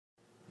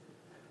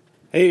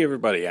Hey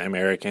everybody, I'm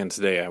Eric, and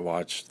today I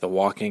watched The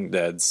Walking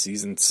Dead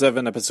Season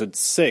 7, Episode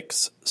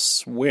 6,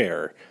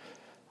 Swear.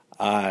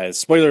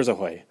 Spoilers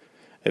ahoy.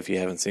 If you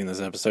haven't seen this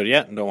episode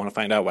yet and don't want to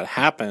find out what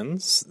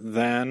happens,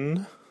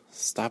 then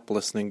stop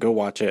listening, go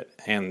watch it,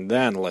 and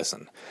then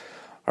listen.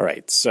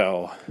 Alright,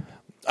 so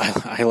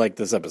I like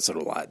this episode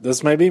a lot.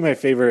 This might be my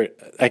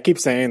favorite. I keep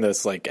saying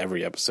this like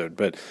every episode,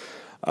 but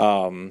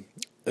I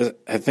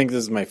think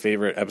this is my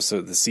favorite episode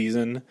of the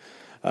season.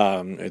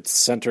 It's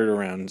centered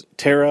around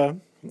Tara,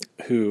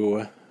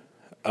 who,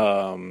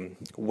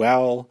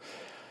 while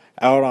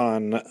out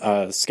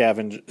on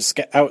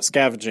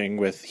scavenging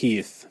with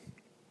Heath,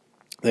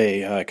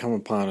 they come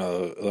upon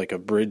a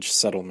bridge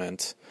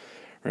settlement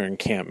or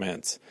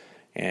encampment,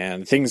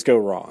 and things go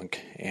wrong,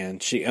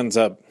 and she ends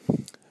up.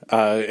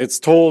 It's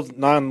told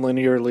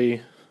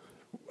non-linearly.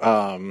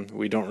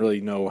 We don't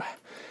really know.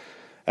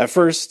 At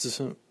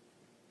first,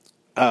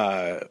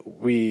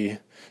 we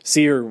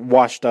see her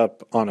washed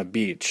up on a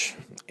beach,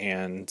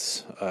 and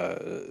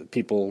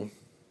people,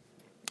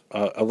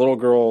 a little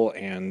girl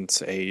and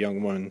a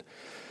young woman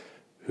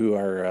who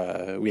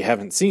are we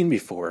haven't seen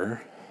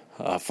before,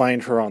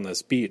 find her on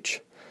this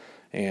beach,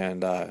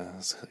 and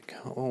it's like,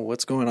 oh,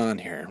 what's going on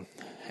here?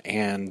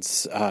 And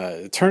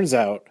it turns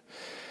out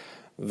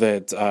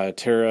that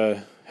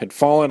Tara had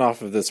fallen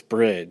off of this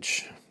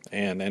bridge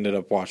and ended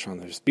up washed on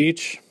this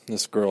beach.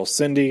 This girl,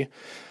 Cindy,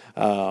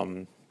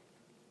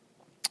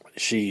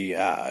 she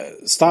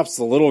stops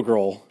the little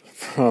girl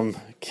from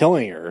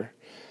killing her.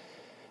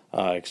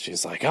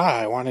 She's like,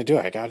 I want to do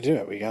it. I got to do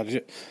it. We got to do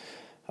it.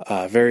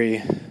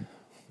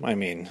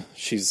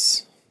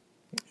 She's,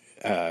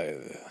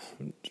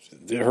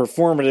 her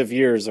formative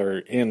years are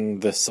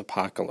in this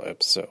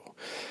apocalypse, so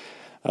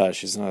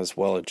she's not as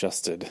well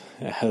adjusted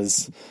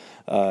as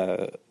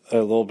a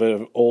little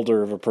bit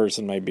older of a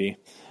person might be.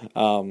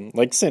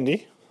 Like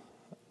Cindy.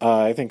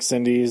 I think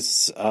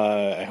Cindy's,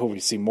 I hope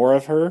we see more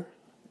of her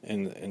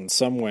in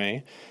some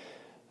way,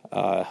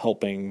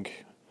 helping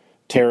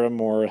Tara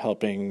more,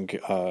 helping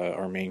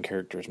our main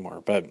characters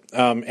more. But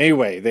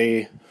anyway,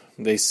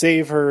 they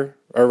save her,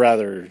 or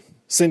rather,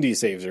 Cindy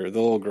saves her.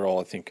 The little girl,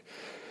 I think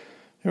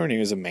her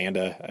name is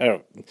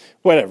Amanda.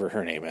 Whatever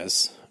her name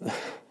is.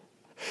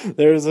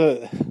 There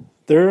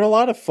are a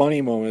lot of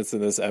funny moments in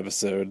this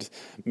episode,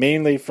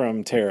 mainly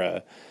from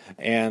Tara,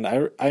 and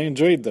I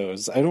enjoyed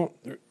those. I don't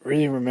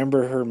really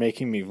remember her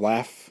making me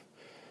laugh.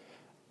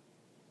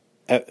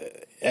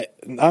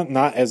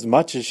 Not as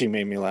much as she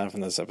made me laugh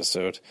in this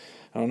episode.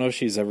 I don't know if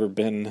she's ever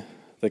been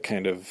the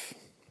kind of...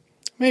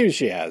 Maybe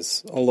she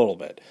has, a little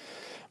bit.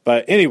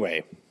 But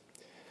anyway,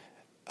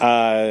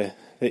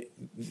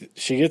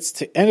 she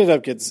ends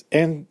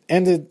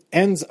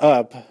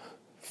up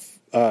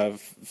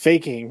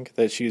faking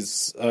that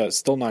she's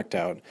still knocked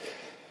out,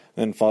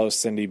 then follows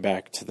Cindy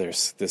back to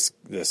this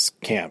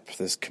camp,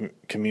 this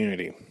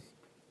community.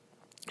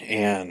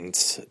 And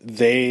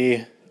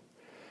they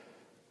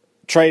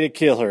try to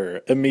kill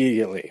her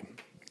immediately,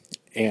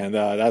 and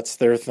that's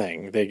their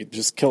thing. They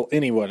just kill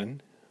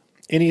anyone,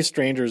 any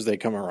strangers they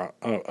come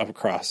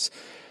across.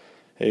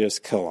 They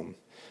just kill them,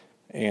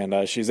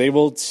 and she's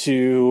able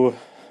to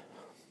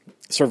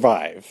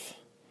survive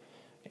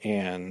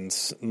and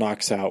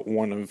knocks out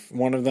one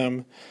of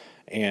them.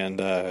 And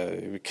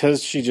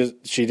because she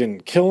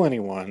didn't kill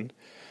anyone,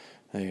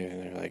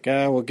 they're like,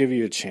 we'll give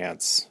you a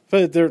chance.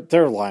 But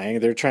they're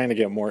lying. They're trying to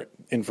get more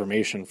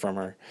information from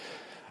her.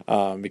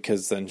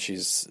 Because then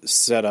she's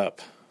set up.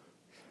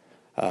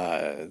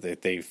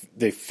 They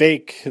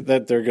fake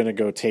that they're going to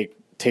go take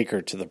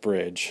her to the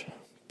bridge,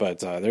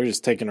 but they're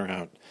just taking her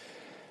out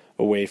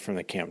away from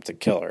the camp to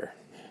kill her.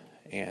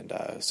 And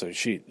so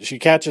she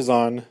catches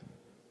on.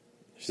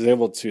 She's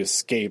able to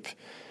escape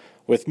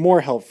with more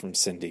help from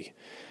Cindy,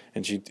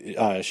 and she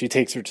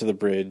takes her to the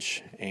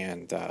bridge.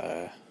 And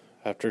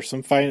after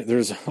some fighting,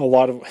 there's a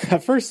lot of.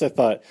 At first, I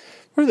thought,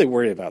 what are they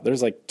worried about?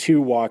 There's like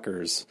 2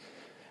 walkers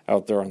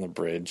out there on the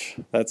bridge.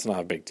 That's not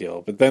a big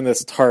deal. But then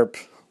this tarp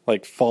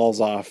falls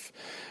off,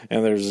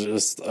 and there's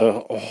just a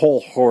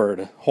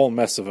whole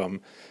mess of them.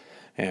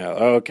 And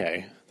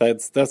okay,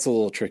 that's a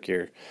little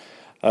trickier.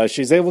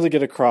 She's able to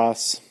get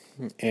across,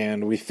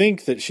 and we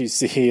think that she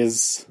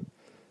sees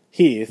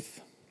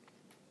Heath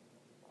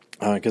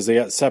because they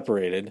got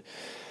separated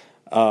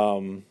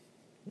when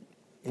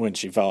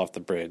she fell off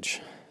the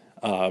bridge.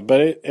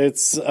 But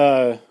it's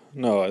a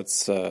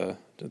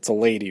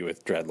lady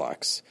with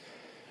dreadlocks.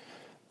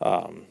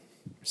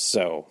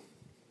 So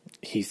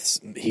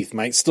Heath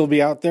might still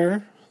be out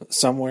there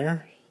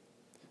somewhere.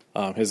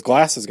 His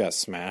glasses got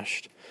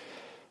smashed,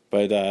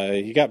 but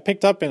he got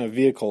picked up in a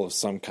vehicle of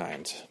some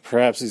kind.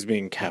 Perhaps he's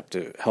being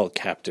held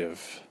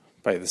captive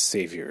by the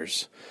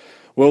Saviors.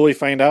 Will we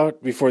find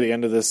out before the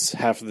end of this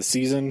half of the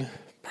season?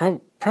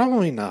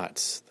 Probably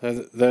not.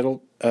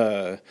 That'll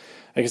I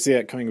can see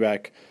that coming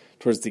back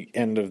towards the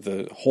end of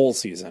the whole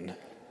season.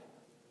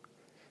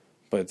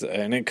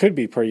 And it could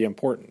be pretty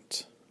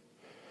important.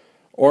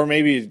 Or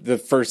maybe the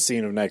first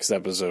scene of next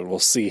episode, we'll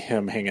see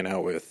him hanging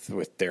out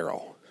with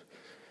Daryl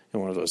in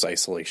one of those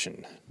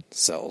isolated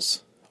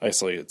cells.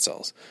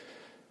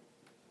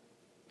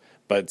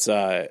 But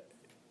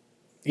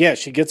yeah,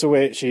 she gets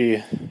away.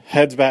 She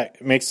heads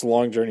back, makes the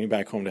long journey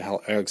back home to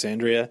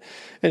Alexandria,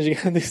 and she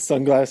got these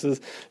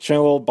sunglasses. She had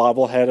a little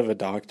bobblehead of a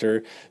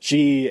doctor.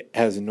 She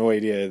has no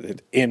idea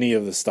that any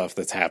of the stuff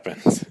that's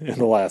happened in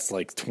the last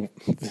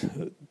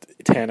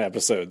 10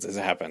 episodes has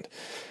happened.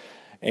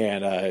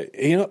 And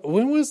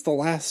when was the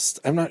last?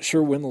 I'm not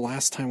sure when the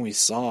last time we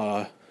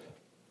saw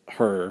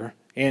her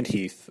and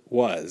Heath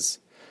was.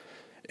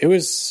 It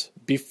was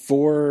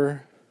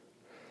before.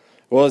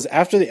 Well, it was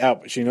after the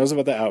outpost. She knows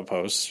about the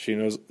outpost. She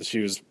knows she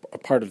was a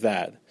part of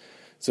that.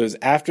 So it was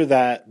after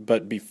that,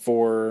 but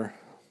before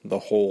the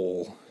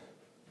whole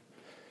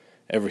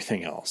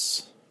everything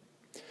else.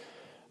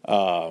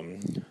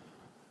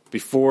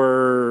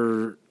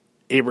 Before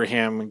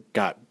Abraham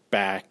got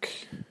back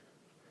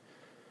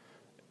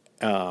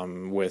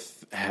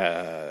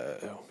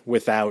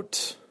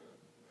without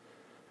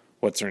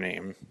what's her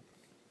name,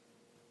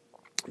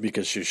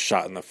 because she was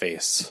shot in the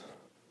face.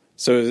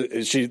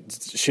 So she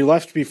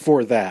left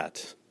before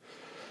that,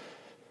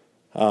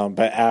 but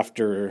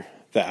after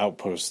the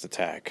outpost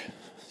attack.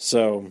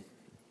 So,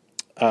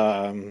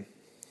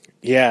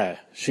 yeah,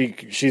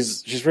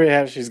 she's very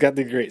happy. She's got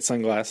the great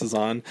sunglasses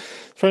on.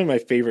 It's probably my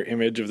favorite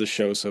image of the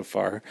show so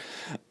far.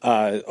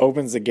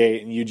 Opens the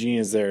gate and Eugene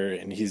is there,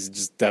 and he's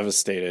just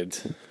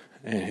devastated,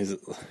 and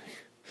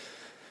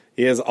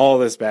he has all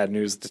this bad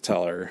news to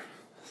tell her.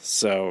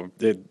 So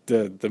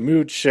the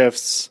mood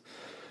shifts.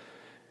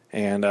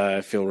 And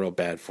I feel real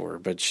bad for her.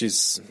 But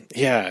this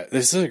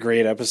is a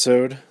great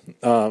episode.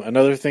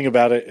 Another thing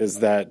about it is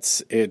that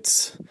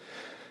it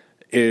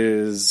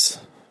is,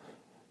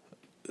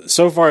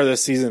 so far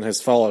this season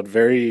has followed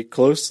very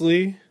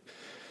closely,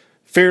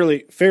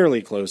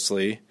 fairly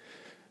closely.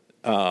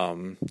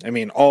 All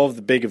of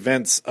the big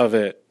events of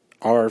it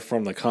are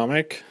from the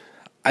comic.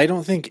 I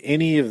don't think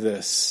any of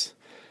this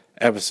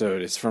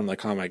episode is from the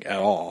comic at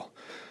all.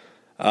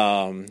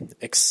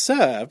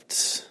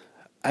 Except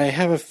I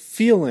have a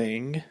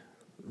feeling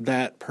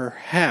that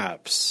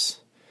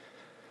perhaps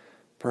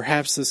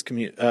this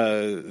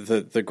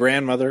the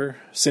grandmother,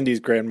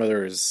 Cindy's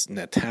grandmother, is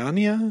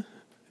Netanya, I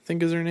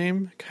think is her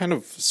name. Kind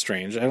of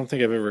strange. I don't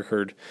think I've ever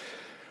heard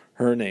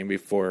her name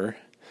before.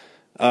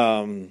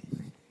 I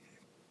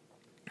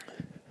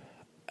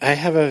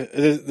have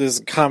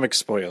this comic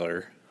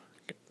spoiler,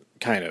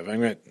 kind of.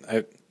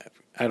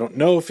 I don't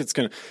know if it's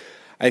gonna.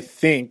 I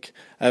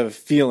have a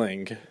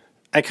feeling.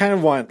 I kind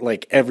of want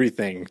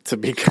everything to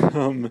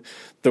become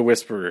the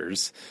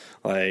Whisperers,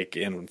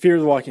 in Fear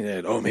the Walking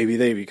Dead. Oh, maybe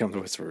they become the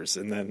Whisperers,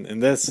 and then in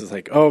this is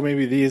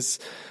maybe these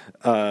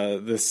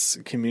this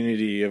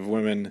community of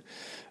women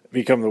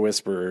become the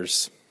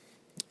Whisperers.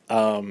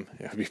 It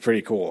would be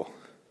pretty cool,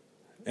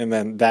 and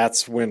then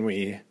that's when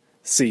we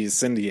see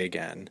Cindy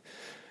again,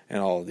 and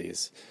all of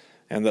these,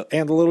 and the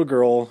little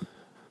girl,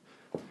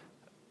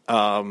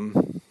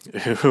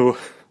 who.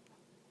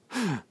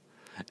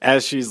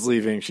 As she's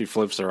leaving, she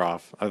flips her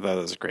off. I thought that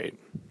was great.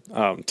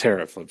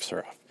 Tara flips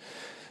her off.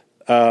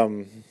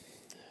 So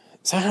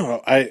I don't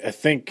know. I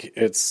think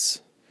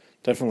it's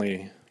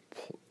definitely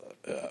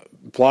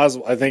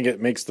plausible. I think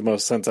it makes the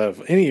most sense out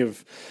of any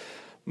of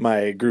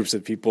my groups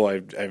of people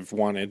I've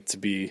wanted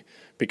to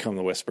become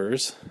the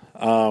Whisperers.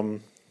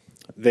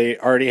 They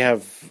already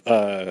have.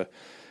 They're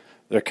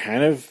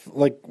kind of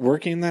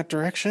working in that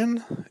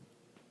direction,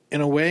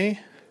 in a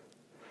way.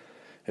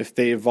 If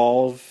they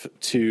evolve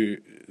to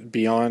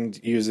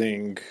beyond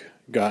using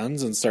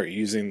guns and start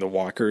using the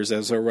walkers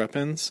as their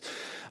weapons,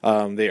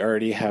 they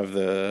already have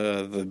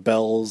the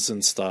bells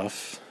and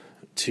stuff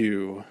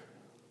to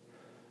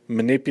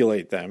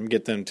manipulate them,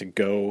 get them to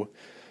go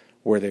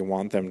where they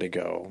want them to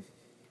go.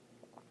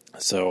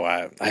 So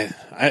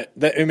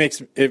it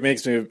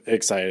makes me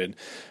excited,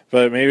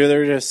 but maybe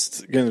they're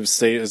just going to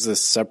stay as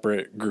this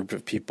separate group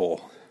of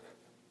people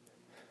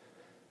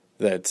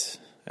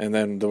and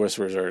then the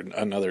Whisperers are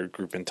another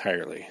group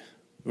entirely.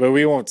 But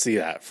we won't see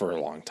that for a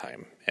long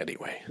time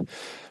anyway.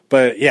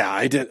 But yeah,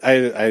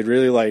 I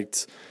really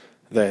liked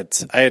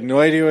that. I had no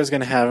idea what I was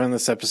going to have in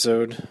this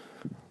episode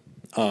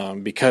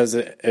because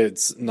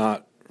it's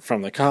not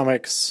from the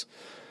comics.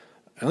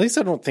 At least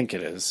I don't think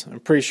it is. I'm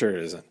pretty sure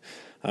it isn't.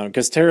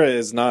 Because Tara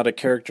is not a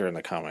character in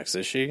the comics,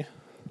 is she?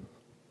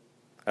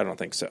 I don't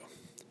think so.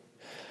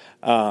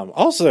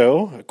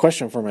 Also, a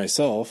question for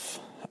myself.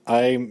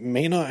 I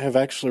may not have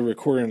actually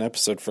recorded an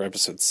episode for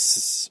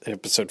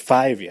episode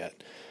 5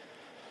 yet.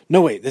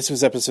 No, wait, this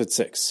was episode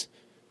 6.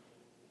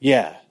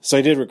 Yeah, so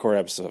I did record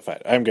episode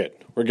 5. I'm good.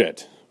 We're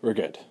good.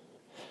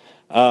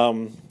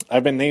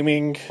 I've been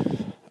naming...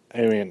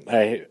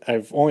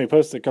 I've only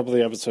posted a couple of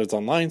the episodes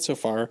online so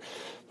far,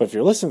 but if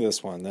you're listening to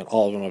this one, then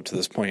all of them up to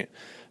this point.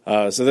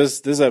 So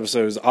this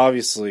episode is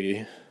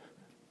obviously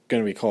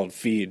going to be called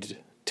Feed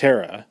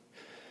Tara,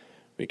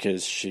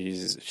 because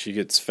she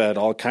gets fed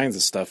all kinds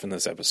of stuff in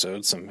this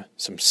episode. Some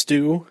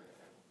stew.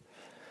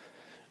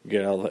 You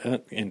get all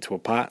into a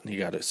pot and you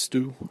got a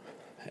stew,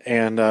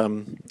 and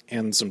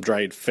some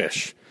dried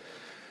fish,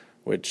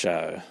 which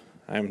I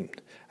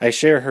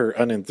share her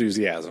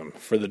unenthusiasm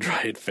for the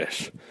dried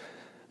fish.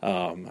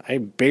 I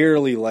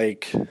barely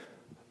like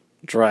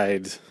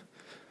dried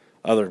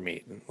other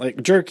meat.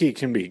 Like jerky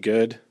can be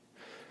good,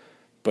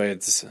 but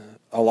it's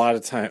a lot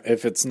of time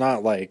if it's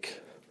not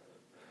like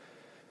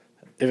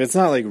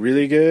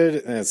really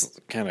good, then it's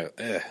kind of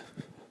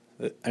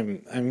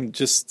I'm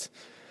just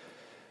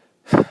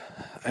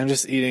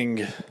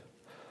eating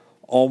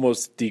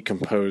almost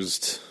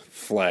decomposed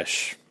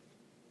flesh,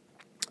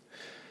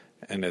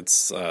 and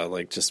it's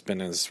like just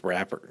been in this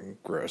wrapper.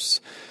 Gross.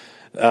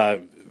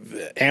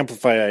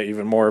 Amplify that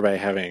even more by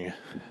having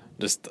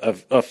just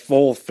a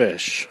full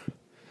fish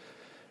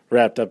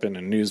wrapped up in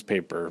a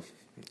newspaper.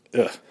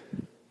 Ugh.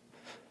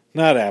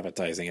 Not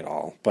appetizing at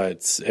all,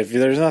 but if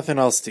there's nothing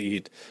else to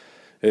eat,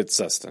 it's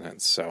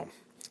sustenance. So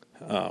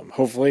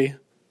hopefully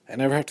I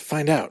never have to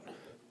find out. I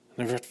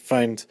never have to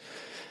find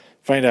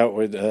out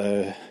what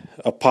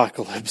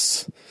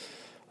apocalypse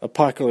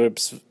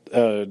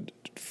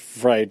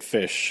dried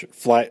fish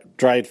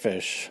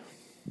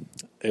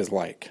is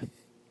like.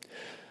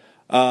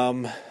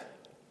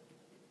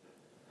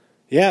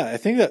 Yeah, I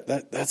think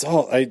that's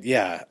all.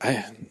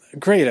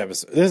 Great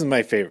episode. This is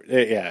my favorite.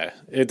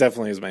 It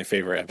definitely is my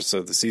favorite episode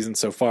of the season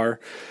so far.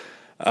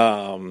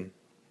 And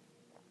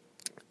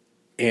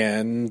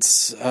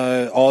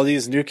all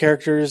these new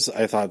characters,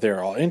 I thought they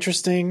were all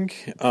interesting.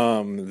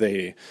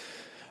 They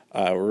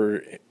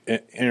were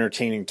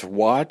entertaining to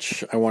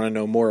watch. I want to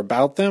know more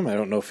about them. I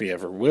don't know if we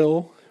ever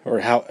will, or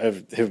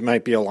it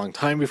might be a long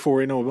time before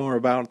we know more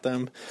about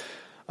them.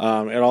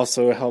 It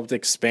also helped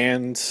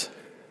expand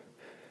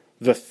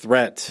the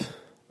threat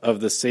of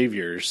the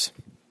saviors,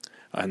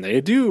 and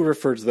they do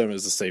refer to them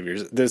as the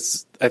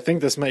saviors. I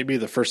think this might be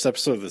the first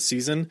episode of the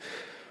season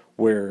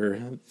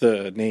where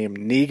the name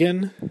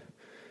Negan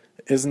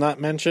is not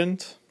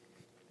mentioned,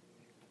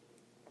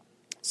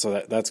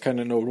 so that's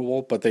kind of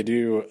notable. But they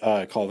do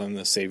call them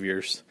the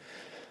saviors.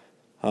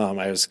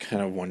 I was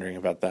kind of wondering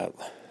about that.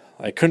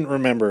 I couldn't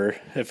remember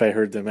if I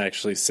heard them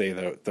actually say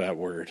that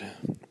word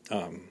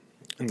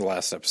in the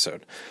last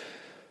episode.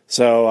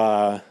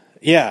 So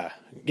yeah,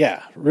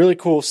 really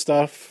cool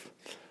stuff.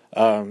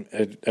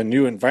 A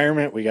new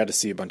environment. We got to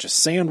see a bunch of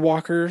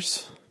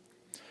sandwalkers,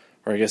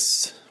 or I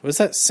guess, was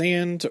that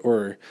sand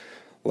or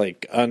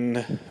like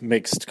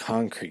unmixed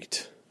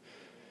concrete?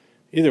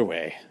 Either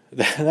way,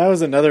 that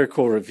was another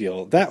cool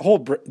reveal. That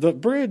whole the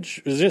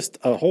bridge is just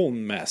a whole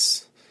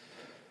mess.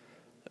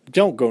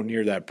 Don't go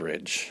near that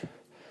bridge.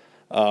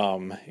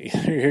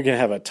 You're gonna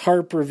have a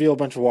tarp reveal a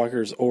bunch of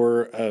walkers,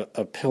 or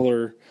a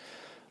pillar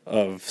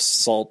of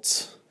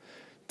salt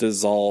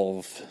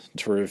dissolve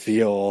to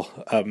reveal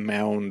a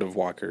mound of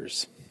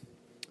walkers.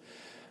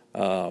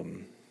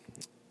 And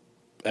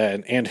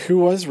who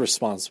was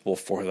responsible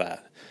for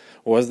that?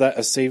 Was that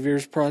a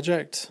savior's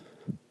project?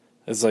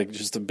 It's like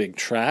just a big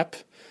trap.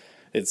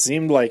 It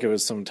seemed like it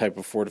was some type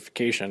of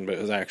fortification, but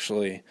it was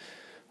actually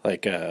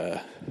like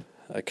a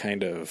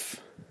kind of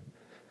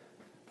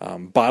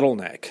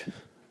bottleneck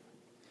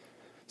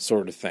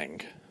sort of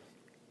thing.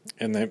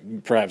 And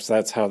then perhaps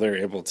that's how they're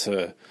able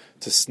to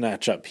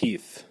snatch up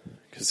Heath,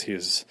 because he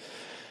was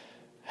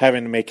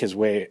having to make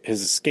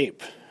his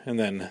escape, and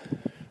then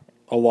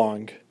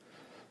along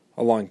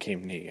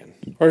came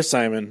Negan or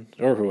Simon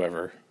or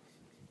whoever.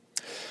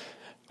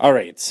 All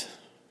right,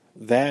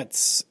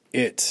 that's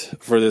it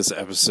for this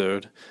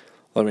episode.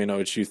 Let me know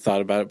what you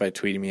thought about it by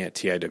tweeting me at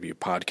TIW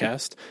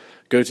Podcast.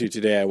 Go to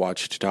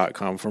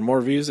todayiwatched.com for more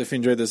reviews. If you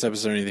enjoyed this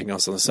episode or anything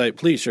else on the site,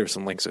 please share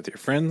some links with your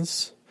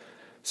friends.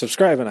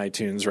 Subscribe on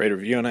iTunes, rate a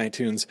review on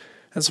iTunes,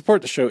 and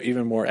support the show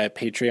even more at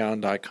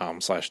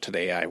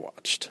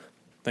patreon.com/todayiwatched.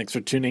 Thanks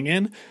for tuning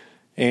in,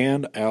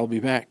 and I'll be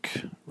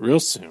back real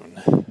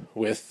soon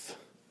with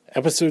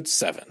episode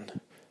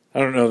 7. I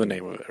don't know the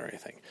name of it or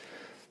anything,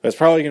 but it's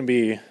probably going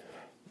to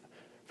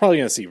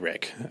see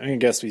Rick. I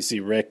guess we see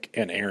Rick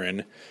and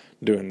Aaron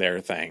doing their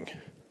thing.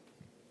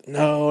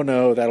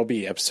 No, that'll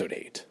be episode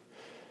 8.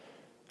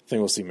 I think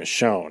we'll see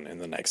Michonne in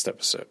the next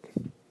episode.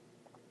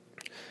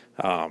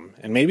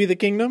 And maybe the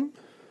kingdom?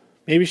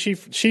 Maybe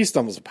she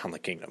stumbles upon the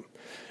kingdom.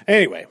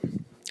 Anyway,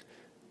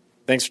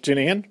 thanks for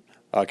tuning in.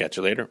 I'll catch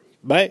you later.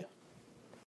 Bye.